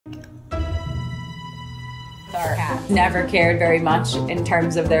Our cat never cared very much in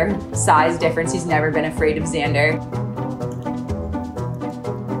terms of their size difference. He's never been afraid of Xander.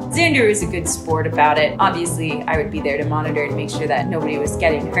 Xander is a good sport about it. Obviously, I would be there to monitor and make sure that nobody was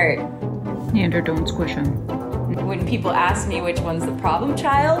getting hurt. Xander, don't squish him. When people ask me which one's the problem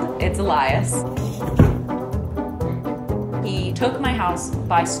child, it's Elias. He took my house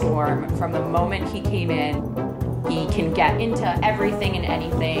by storm from the moment he came in. He can get into everything and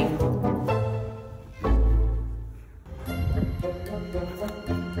anything.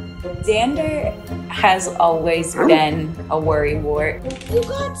 Xander has always been a worrywart. You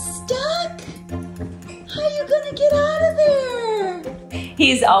got stuck? How are you gonna get out of there?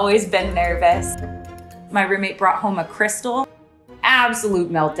 He's always been nervous. My roommate brought home a crystal.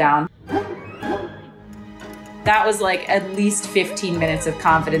 Absolute meltdown. That was like at least 15 minutes of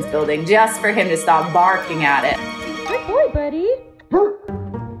confidence building just for him to stop barking at it. Good boy, buddy.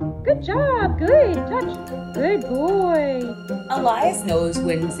 Good job. Good touch. Good boy. Elias knows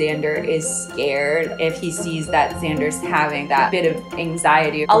when Xander is scared. If he sees that Xander's having that bit of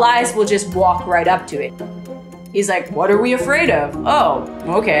anxiety, Elias will just walk right up to it. He's like, "What are we afraid of?" "Oh,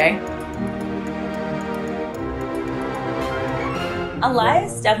 okay."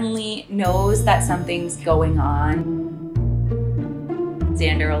 Elias definitely knows that something's going on.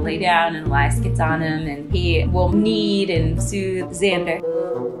 Xander will lay down and Elias gets on him and he will knead and soothe Xander.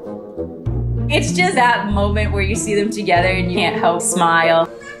 It's just that moment where you see them together and you can't help smile.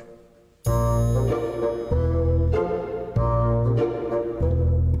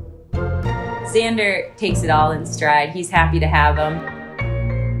 Xander takes it all in stride. He's happy to have him.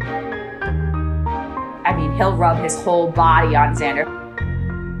 I mean, he'll rub his whole body on Xander.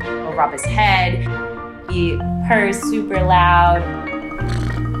 He'll rub his head. He purrs super loud.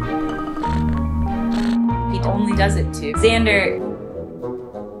 He only does it to Xander.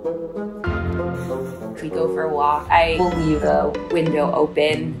 If we go for a walk, I will leave the window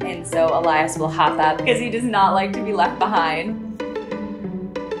open, and so Elias will hop up because he does not like to be left behind.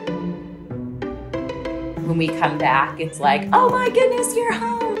 When we come back, it's like, "Oh my goodness, you're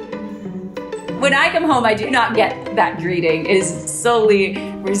home." When I come home, I do not get that greeting. It is solely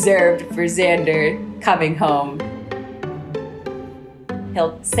reserved for Xander coming home.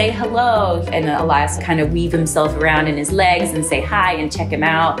 He'll say hello, and Elias will kind of weave himself around in his legs and say hi and check him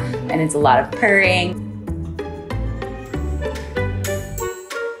out, and it's a lot of purring.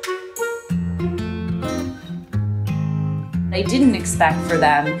 I didn't expect for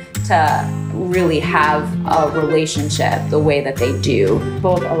them to really have a relationship the way that they do.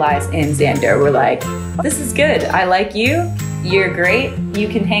 Both Elias and Xander were like, "This is good. I like you. You're great. You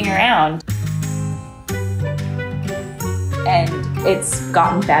can hang around." And it's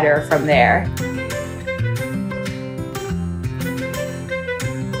gotten better from there.